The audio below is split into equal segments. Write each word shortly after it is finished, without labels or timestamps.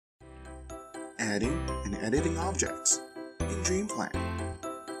Adding and editing objects in DreamPlan.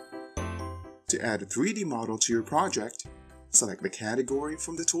 To add a 3D model to your project, select the category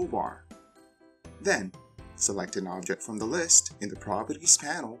from the toolbar. Then, select an object from the list in the Properties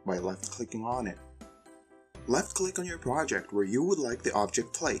panel by left-clicking on it. Left-click on your project where you would like the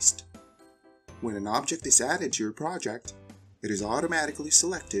object placed. When an object is added to your project, it is automatically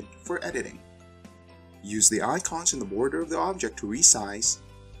selected for editing. Use the icons in the border of the object to resize,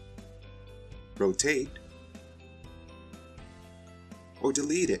 rotate, or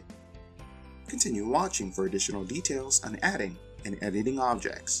delete it. Continue watching for additional details on adding and editing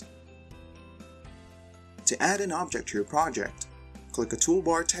objects. To add an object to your project, click a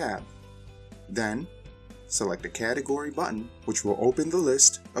Toolbar tab. Then, select the Category button, which will open the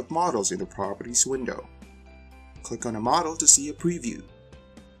list of models in the Properties window. Click on a model to see a preview.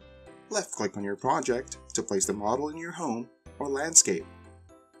 Left-click on your project to place the model in your home or landscape.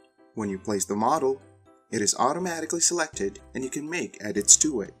 When you place the model, it is automatically selected and you can make edits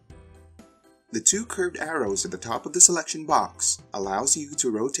to it. The two curved arrows at the top of the selection box allows you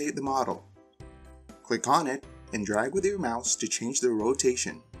to rotate the model. Click on it and drag with your mouse to change the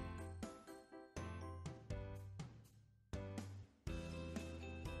rotation.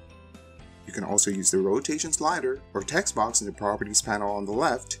 You can also use the rotation slider or text box in the Properties panel on the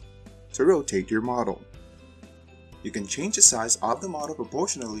left to rotate your model. You can change the size of the model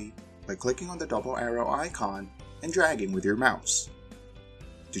proportionally by clicking on the double arrow icon and dragging with your mouse.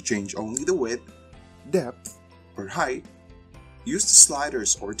 To change only the width, depth, or height, use the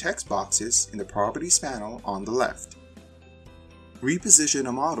sliders or text boxes in the Properties panel on the left. Reposition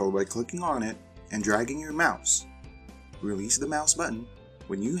a model by clicking on it and dragging your mouse. Release the mouse button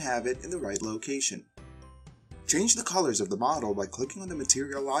when you have it in the right location. Change the colors of the model by clicking on the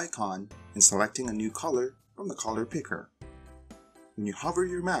material icon and selecting a new color from the color picker. When you hover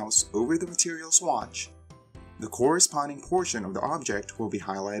your mouse over the material swatch, the corresponding portion of the object will be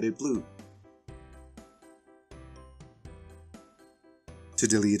highlighted blue. To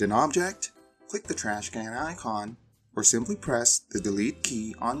delete an object, click the trash can icon or simply press the delete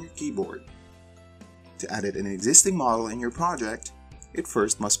key on your keyboard. To edit an existing model in your project, it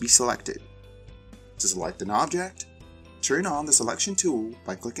first must be selected. To select an object, turn on the selection tool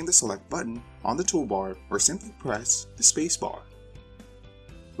by clicking the select button on the toolbar or simply press the spacebar.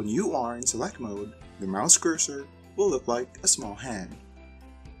 When you are in select mode, the mouse cursor will look like a small hand.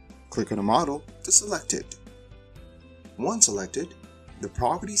 Click on a model to select it. Once selected, the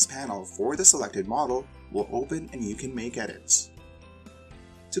Properties panel for the selected model will open and you can make edits.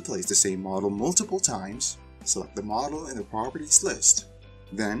 To place the same model multiple times, select the model in the Properties list.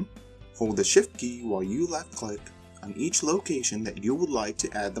 Then, hold the Shift key while you left-click on each location that you would like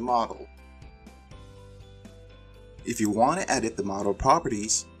to add the model. If you want to edit the model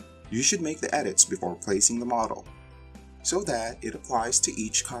properties, you should make the edits before placing the model, so that it applies to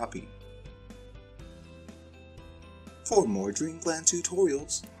each copy. For more DreamPlan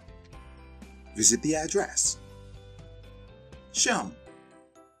tutorials, visit the address shown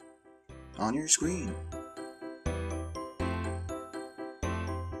on your screen.